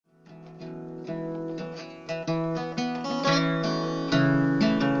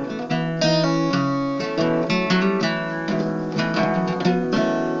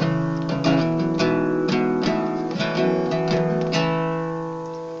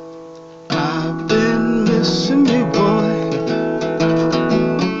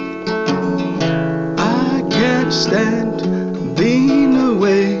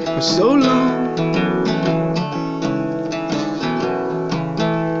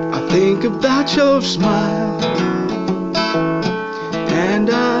think about your smile, and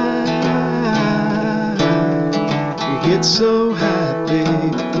I get so happy.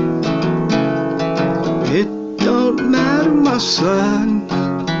 It don't matter, my son,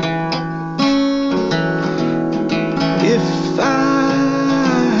 if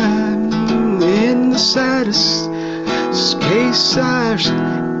I'm in the saddest case,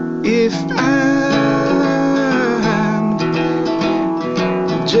 if I'm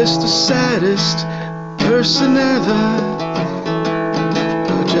just the saddest person ever,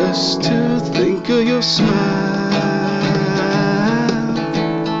 just to think of your smile,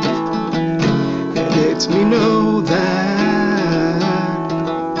 it lets me know that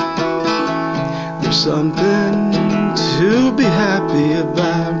there's something to be happy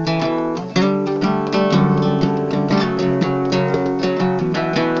about.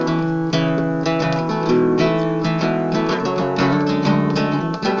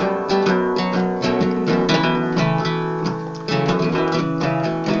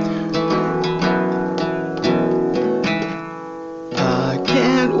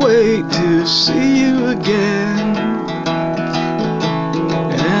 Wait to see you again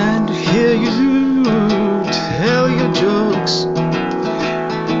and hear you tell your jokes,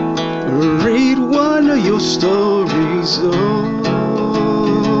 read one of your stories, or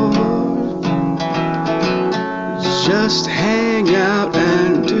just hang out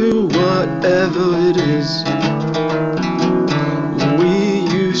and do whatever it is we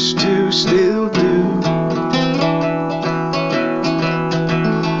used to still do.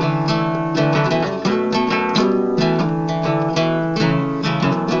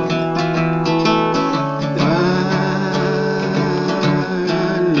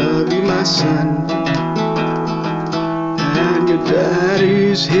 Son, and your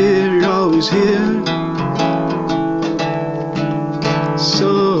daddy's here, you're always here.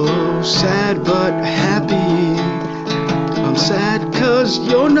 So sad but happy. I'm sad 'cause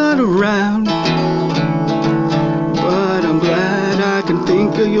you're not around, but I'm glad I can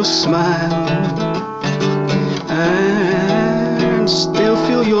think of your smile and still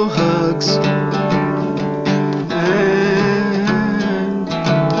feel your hugs.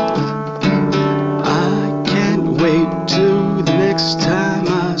 Wait till the next time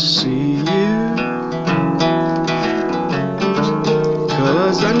I see you,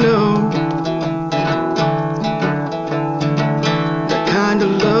 'cause I know the kind of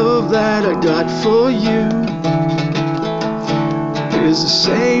love that I got for you is the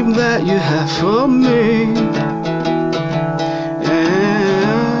same that you have for me.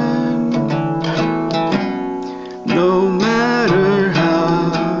 And no matter how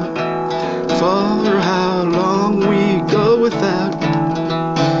far or how long we go without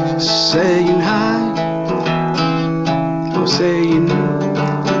saying hi or saying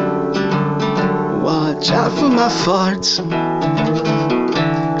watch out for my farts,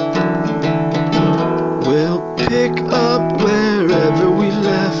 we'll pick up wherever we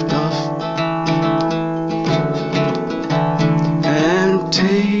left off and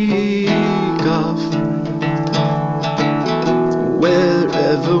take off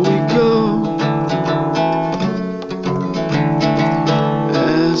wherever we go.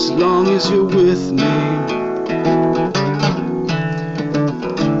 As long as you're with me,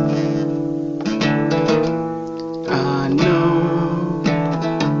 I know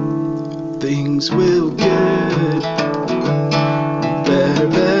things will get better,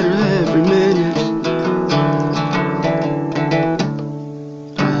 better every minute.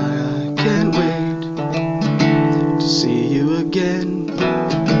 I can't wait to see you again.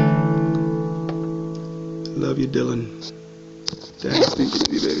 Love you, Dylan. Daddy's thinking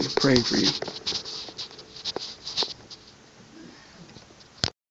of you, baby. Praying for you.